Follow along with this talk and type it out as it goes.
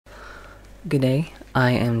Good day,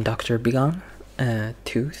 I am Dr. Begon,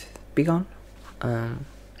 Tooth Begon, and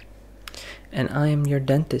I am your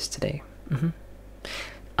dentist today.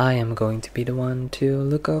 I am going to be the one to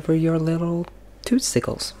look over your little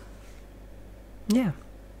toothless. Yeah.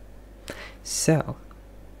 So,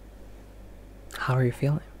 how are you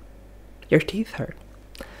feeling? Your teeth hurt.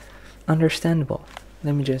 Understandable.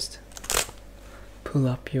 Let me just pull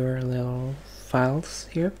up your little files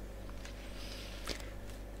here.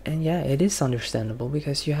 And yeah, it is understandable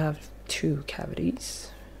because you have 2 cavities.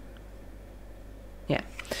 Yeah.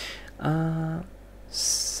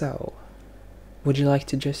 So, would you like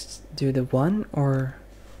to just do the one or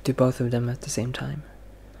do both of them at the same time?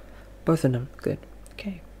 Both of them, good.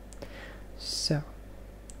 Okay. So,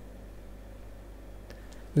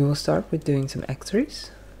 we will start with doing some x-rays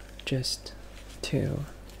just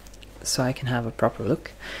so I can have a proper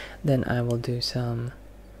look. Then I will do some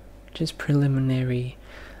just preliminary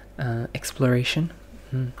exploration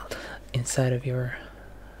inside of your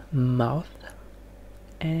mouth,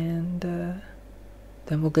 and then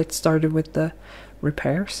we'll get started with the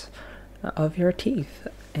repairs of your teeth.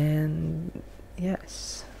 And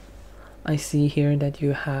yes, I see here that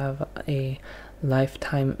you have a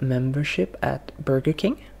lifetime membership at Burger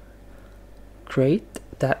King. Great,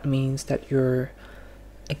 that means that your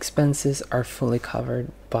expenses are fully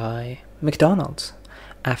covered by McDonald's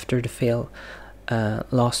after the failed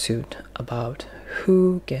lawsuit about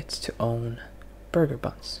who gets to own burger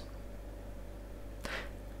buns,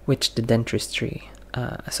 which the Dentistry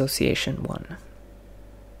Association won.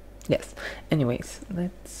 Yes, anyways,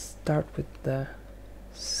 let's start with the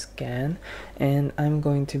scan, and I'm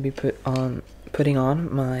going to be putting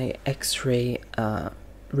on my x-ray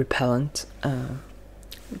repellent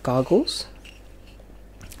goggles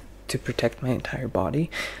to protect my entire body,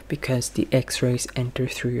 because the x-rays enter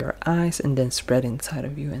through your eyes and then spread inside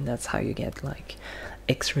of you, and that's how you get like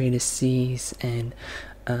x-ray disease and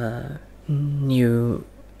new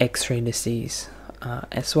x-ray disease,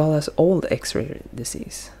 as well as old x-ray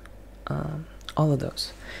disease, all of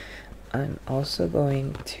those. I'm also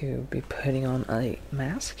going to be putting on a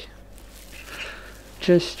mask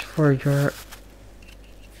just for your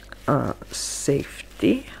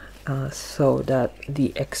safety, so that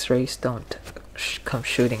the x-rays don't come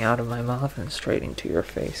shooting out of my mouth and straight into your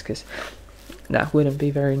face, because that wouldn't be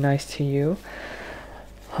very nice to you.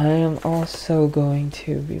 I am also going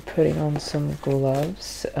to be putting on some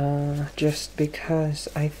gloves, just because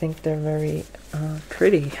I think they're very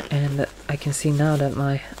pretty, and I can see now that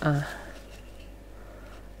my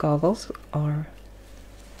goggles are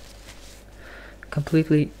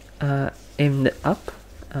completely aimed up.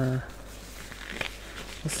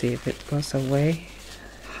 We'll see if it goes away.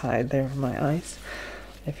 Hi, there are my eyes.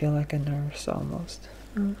 I feel like a nurse almost.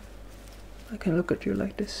 I can look at you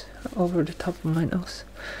like this, over the top of my nose,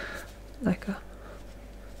 like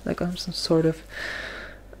I'm some sort of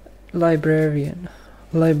librarian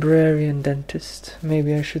dentist.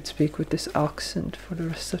 Maybe I should speak with this accent for the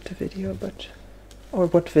rest of the video, but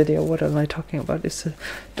what am I talking about? It's a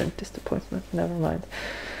dentist appointment, never mind.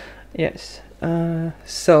 Yes,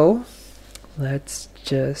 so let's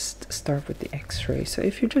just start with the x-ray. So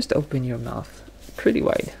if you just open your mouth pretty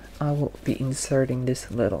wide, I will be inserting this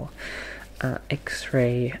little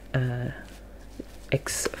x-ray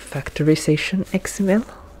X-factorization XML,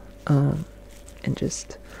 and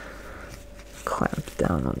just clamp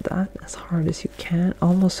down on that as hard as you can,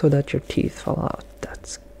 almost so that your teeth fall out.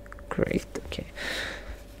 That's great. Okay,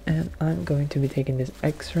 and I'm going to be taking this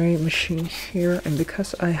x-ray machine here, and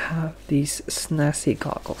because I have these snazzy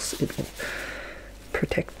goggles, it will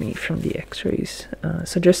protect me from the x-rays.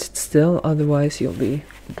 So just sit still, otherwise you'll be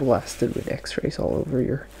blasted with x-rays all over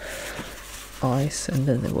your eyes, and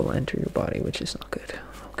then it will enter your body, which is not good.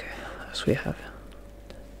 Okay, as we have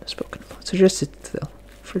spoken about. So just sit still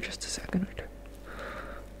for just a second or two.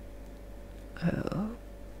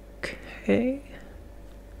 Okay,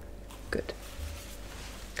 good.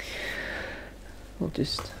 We'll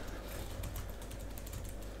just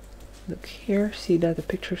look here, see that the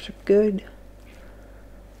pictures are good,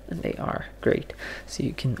 and they are great. So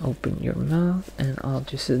you can open your mouth, and I'll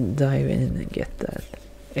just dive in and get that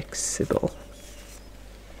exhibit.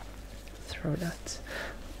 Throw that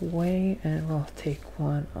away, and we'll take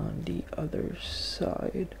one on the other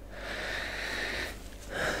side.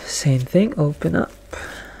 Same thing, open up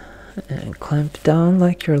and clamp down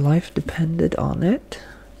like your life depended on it.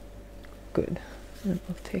 Good. And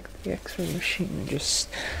we'll take the x-ray machine and just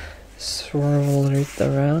swirl it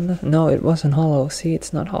around. No, it wasn't hollow. See,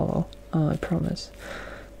 it's not hollow. I promise.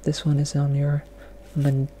 This one is on your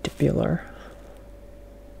mandibular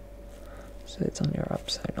so it's on your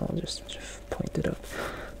upside. I'll just point it up.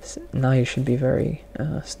 So now you should be very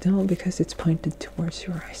still because it's pointed towards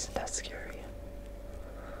your eyes, and that's scary.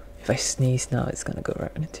 If I sneeze now, it's gonna go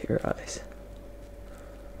right into your eyes.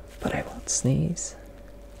 But I won't sneeze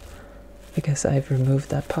because I've removed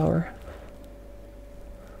that power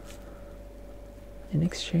in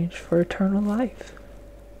exchange for eternal life.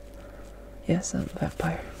 Yes, I'm a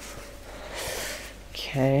vampire.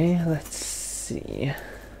 Okay, let's see.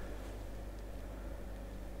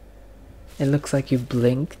 It looks like you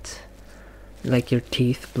blinked, like your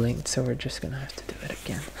teeth blinked, so we're just gonna have to do it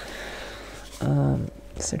again.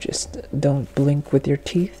 So just don't blink with your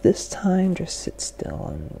teeth this time, just sit still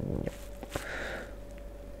and...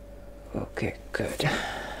 Okay, good.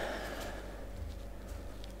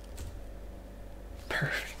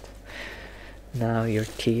 Perfect. Now your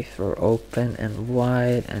teeth are open and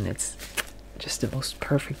wide, and it's just the most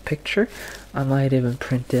perfect picture. I might even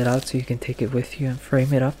print it out so you can take it with you and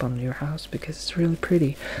frame it up on your house because it's really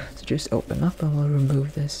pretty. So just open up and we'll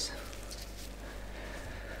remove this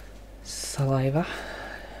saliva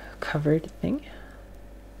covered thing.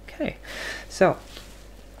 Okay, so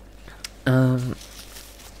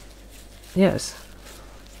yes,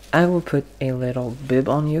 I will put a little bib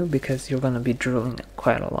on you because you're gonna be drooling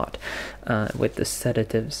quite a lot with the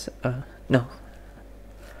sedatives. No,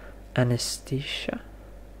 anesthesia.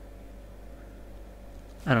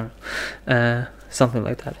 I don't know, something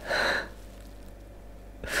like that.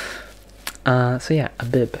 So yeah, a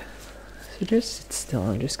bib. So just sit still.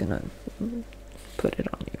 I'm just gonna put it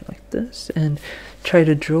on you like this and try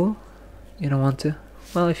to drool. You don't want to?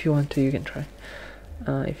 Well, if you want to, you can try.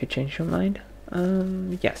 If you change your mind.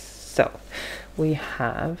 Yes. So we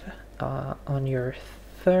have on your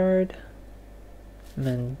third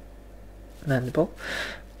mandible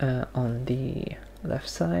on the left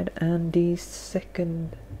side, and the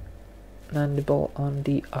second mandible on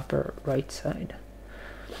the upper right side.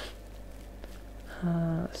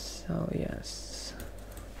 So yes,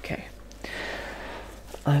 okay,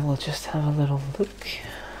 I will just have a little look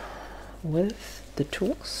with the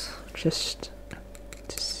tools just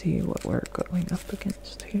to see what we're going up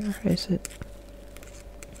against here. Is it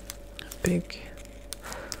a big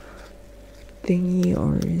thingy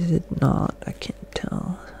or is it not? I can't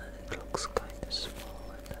tell. It looks kind of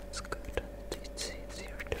small, and that's good. It's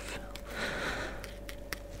easier to fill.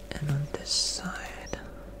 And on this side,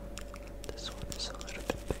 this one is a little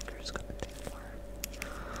bit bigger. It's gonna take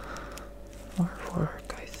more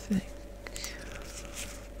work, I think.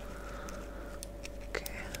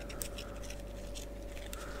 Okay.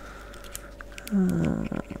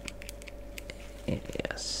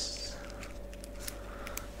 Yes.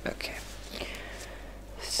 Okay.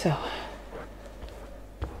 So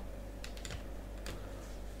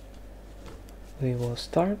we will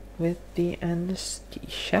start with the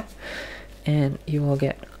anesthesia, and you will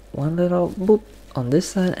get one little boop on this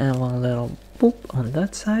side and one little boop on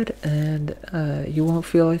that side, and you won't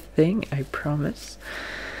feel a thing, I promise.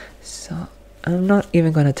 So I'm not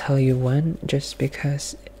even gonna tell you when, just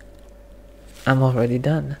because I'm already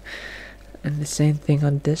done. And the same thing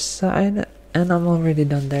on this side, and I'm already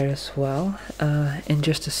done there as well. In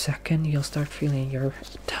just a second you'll start feeling your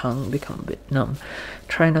tongue become a bit numb.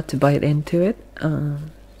 Try not to bite into it.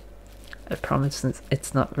 I promise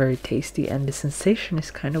it's not very tasty, and the sensation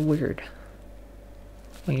is kind of weird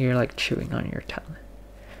when you're like chewing on your tongue.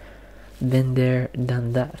 Been there,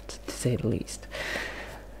 done that, to say the least.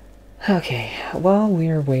 Okay, while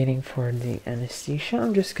we're waiting for the anesthesia,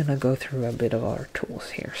 I'm just gonna go through a bit of our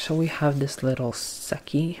tools here. So we have this little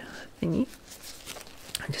sucky thingy,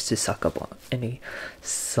 just to suck up any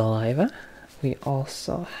saliva. We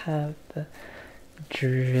also have the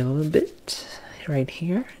drill bit right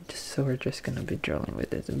here, so we're just gonna be drilling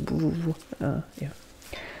with it.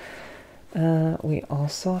 We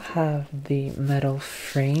also have the metal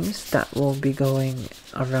frames that will be going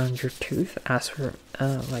around your tooth as we're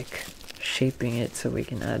like shaping it, so we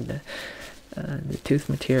can add the tooth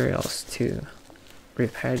materials to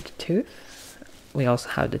repair the tooth. We also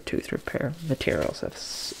have the tooth repair materials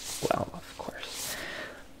as well, of course.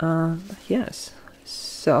 Yes.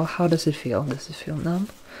 So how does it feel? Does it feel numb?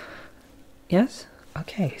 Yes?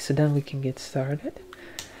 Okay, so then we can get started.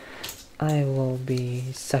 I will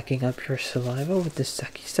be sucking up your saliva with the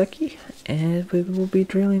sucky, and we will be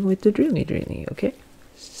drilling with the drilly, okay?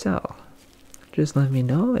 So, just let me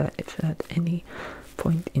know that if at any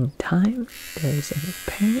point in time there is any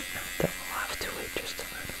pain, then we'll have to wait just a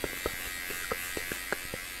little bit, but I think it's going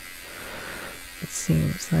to be good. It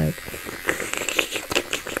seems like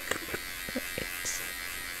it's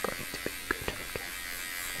going to be good, okay?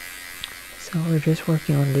 So we're just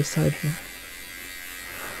working on this side here.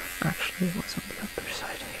 Actually, it was on the upper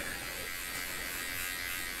side here.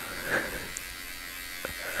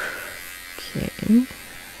 Okay,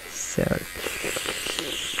 so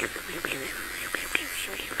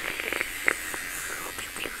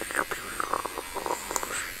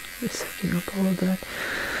just sucking up all of that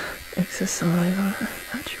excess saliva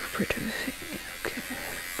that you're producing. Okay,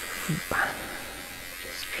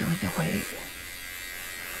 just peeling away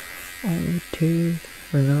all the tooth,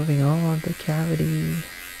 removing all of the cavity,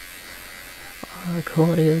 all the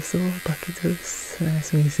corneas, all bucketus,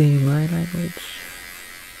 as we see in my language.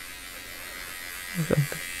 Okay.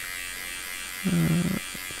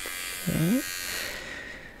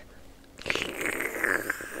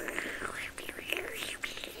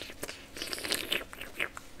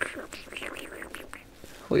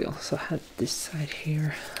 We also had this side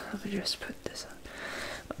here. Let me just put this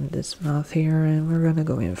on this mouth here, and we're gonna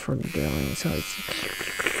go in for the drilling. So it's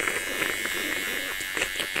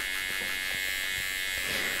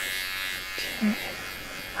okay.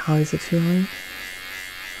 How is it feeling?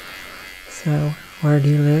 So, where do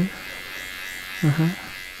you live?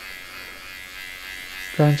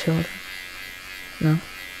 Grandchildren? No?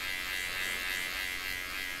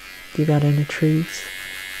 Do you got any trees?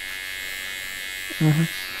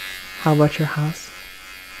 How about your house?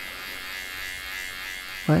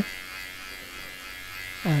 What?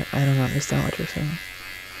 I don't understand what you're saying.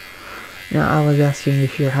 No, I was asking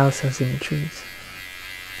if your house has any trees.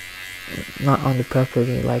 Not on the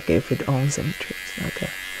property, like if it owns any trees.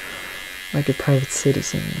 Like a private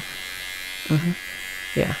citizen.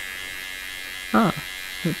 Yeah. Ah,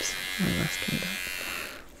 oops. I'm asking that.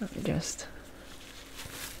 Let me just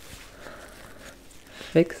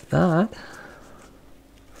fix that.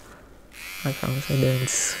 I promise I didn't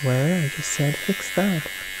swear, I just said fix that.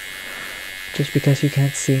 Just because you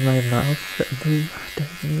can't see my mouth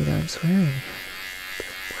doesn't mean I'm swearing. It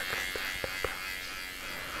doesn't work like that, I promise.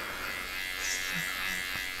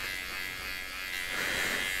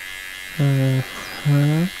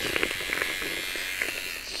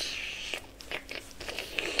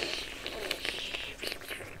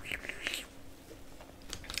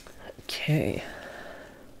 Okay.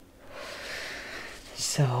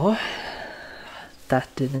 So that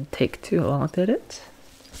didn't take too long, did it?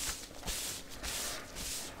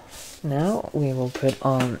 Now we will put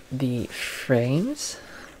on the frames.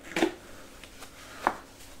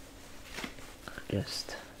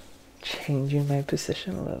 Just changing my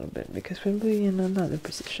position a little bit because we'll be in another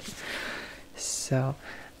position. So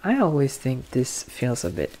I always think this feels a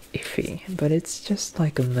bit iffy, but it's just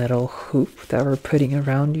like a metal hoop that we're putting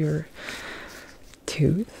around your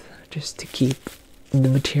tooth just to keep the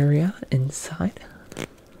materia inside.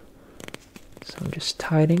 So I'm just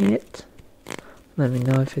tightening it. Let me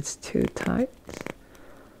know if it's too tight.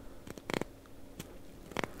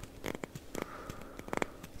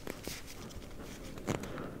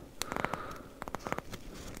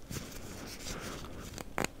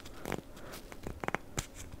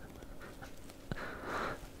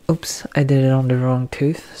 Oops, I did it on the wrong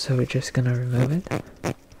tooth, so we're just gonna remove it.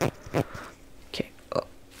 Okay, oh,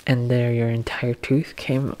 and there your entire tooth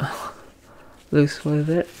came loose with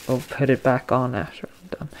it. We'll put it back on after I'm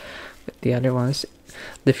done with the other ones.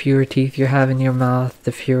 The fewer teeth you have in your mouth,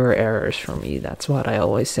 the fewer errors for me. That's what I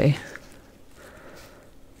always say.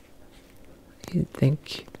 You'd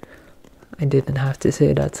think I didn't have to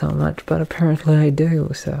say that so much, but apparently I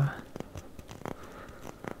do, so.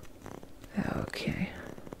 Okay.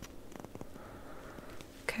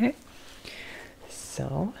 Okay.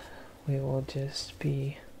 So, we will just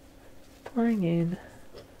be pouring in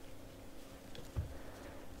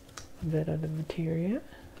a bit of the materia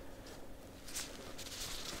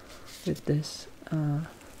with this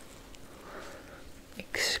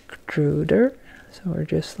extruder. So we're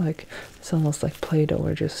just like, it's almost like Play-Doh,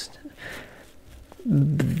 we're just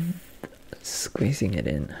squeezing it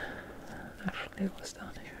in. Actually, it was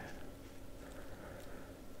down here.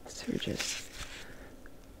 So we're just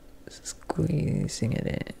squeezing it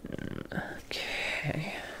in.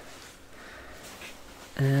 Okay.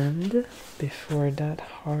 And before that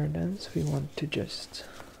hardens, we want to just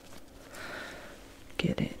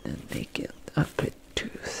get in and make it a bit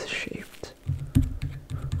tooth shaped.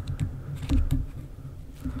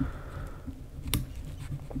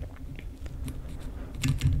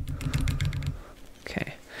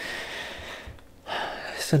 Okay.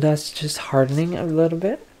 So that's just hardening a little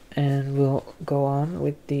bit, and we'll go on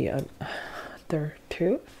with the other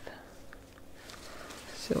tooth.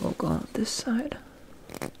 So we'll go on this side.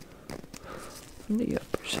 On the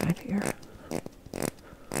upper side here.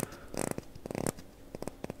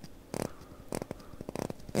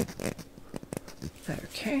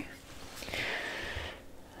 Okay. Okay.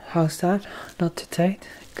 How's that? Not too tight?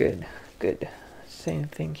 Good, good. Same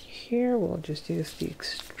thing here. We'll just use the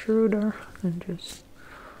extruder and just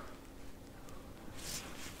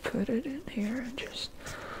put it in here and just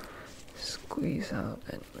squeeze out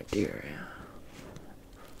any material.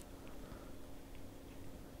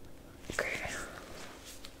 Okay.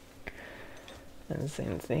 And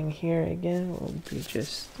same thing here again. We'll be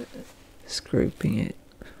just scraping it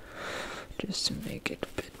just to make it a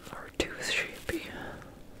bit more tooth shapy.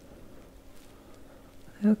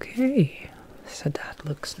 Okay, so that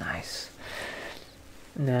looks nice.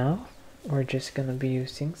 Now we're just gonna be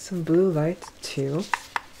using some blue light to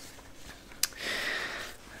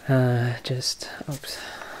oops.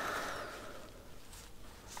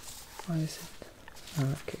 Why is it?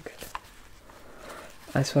 Oh, okay, good.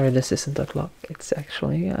 I swear this isn't a clock, it's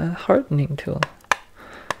actually a hardening tool.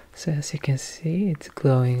 So as you can see, it's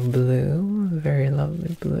glowing blue, very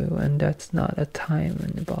lovely blue, and that's not a time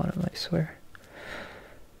in the bottom, I swear.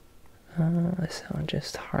 So I'm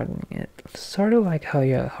just hardening it, sort of like how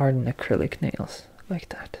you harden acrylic nails, like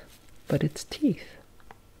that, but it's teeth.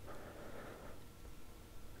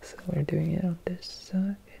 So we're doing it on this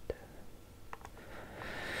side.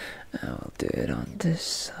 I'll do it on this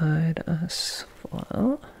side as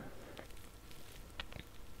well.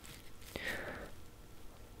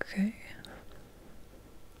 Okay.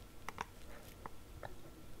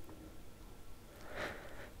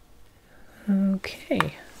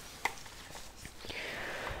 Okay.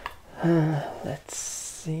 Let's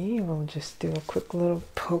see. We'll just do a quick little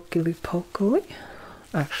pokely.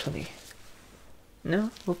 Actually, no,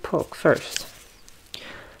 we'll poke first,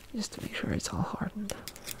 just to make sure it's all hardened.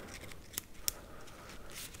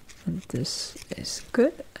 And this is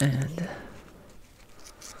good, and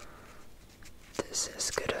this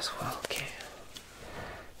is good as well. Okay.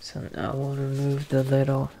 So now we'll remove the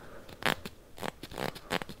little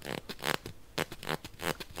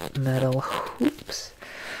metal hoops.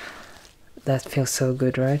 That feels so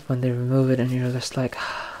good, right? When they remove it and you're just like,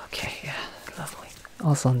 okay, yeah, lovely.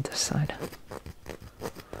 Also on this side.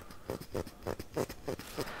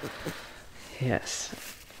 Yes.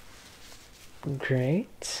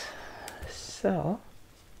 Great. So,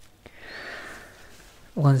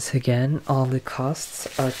 once again, all the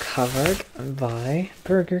costs are covered by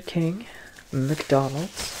Burger King,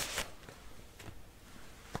 McDonald's.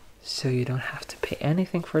 So you don't have to pay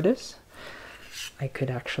anything for this. I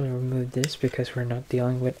could actually remove this because we're not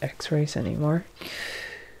dealing with x-rays anymore.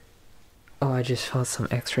 Oh, I just felt some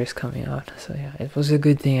x-rays coming out. So yeah, it was a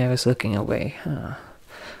good thing I was looking away.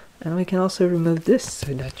 And we can also remove this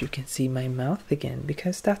so that you can see my mouth again,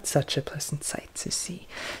 because that's such a pleasant sight to see,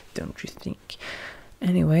 don't you think?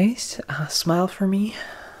 Anyways, smile for me.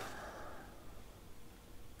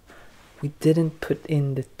 We didn't put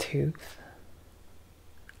in the tooth.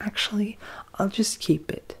 Actually, I'll just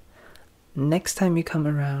keep it. Next time you come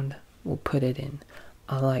around, we'll put it in.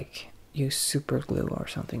 I'll like use super glue or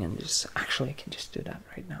something and just, actually I can just do that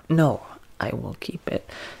right now. No, I will keep it,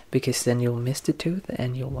 because then you'll miss the tooth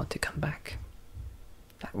and you'll want to come back.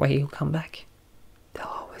 That way you'll come back. They'll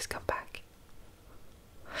always come back.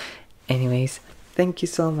 Anyways, thank you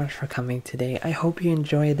so much for coming today. I hope you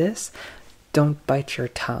enjoy this. Don't bite your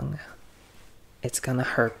tongue. It's gonna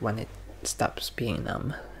hurt when it stops being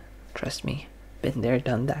numb. Trust me, been there,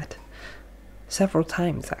 done that. Several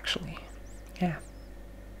times actually. Yeah.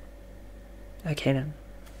 Okay then.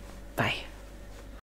 Bye.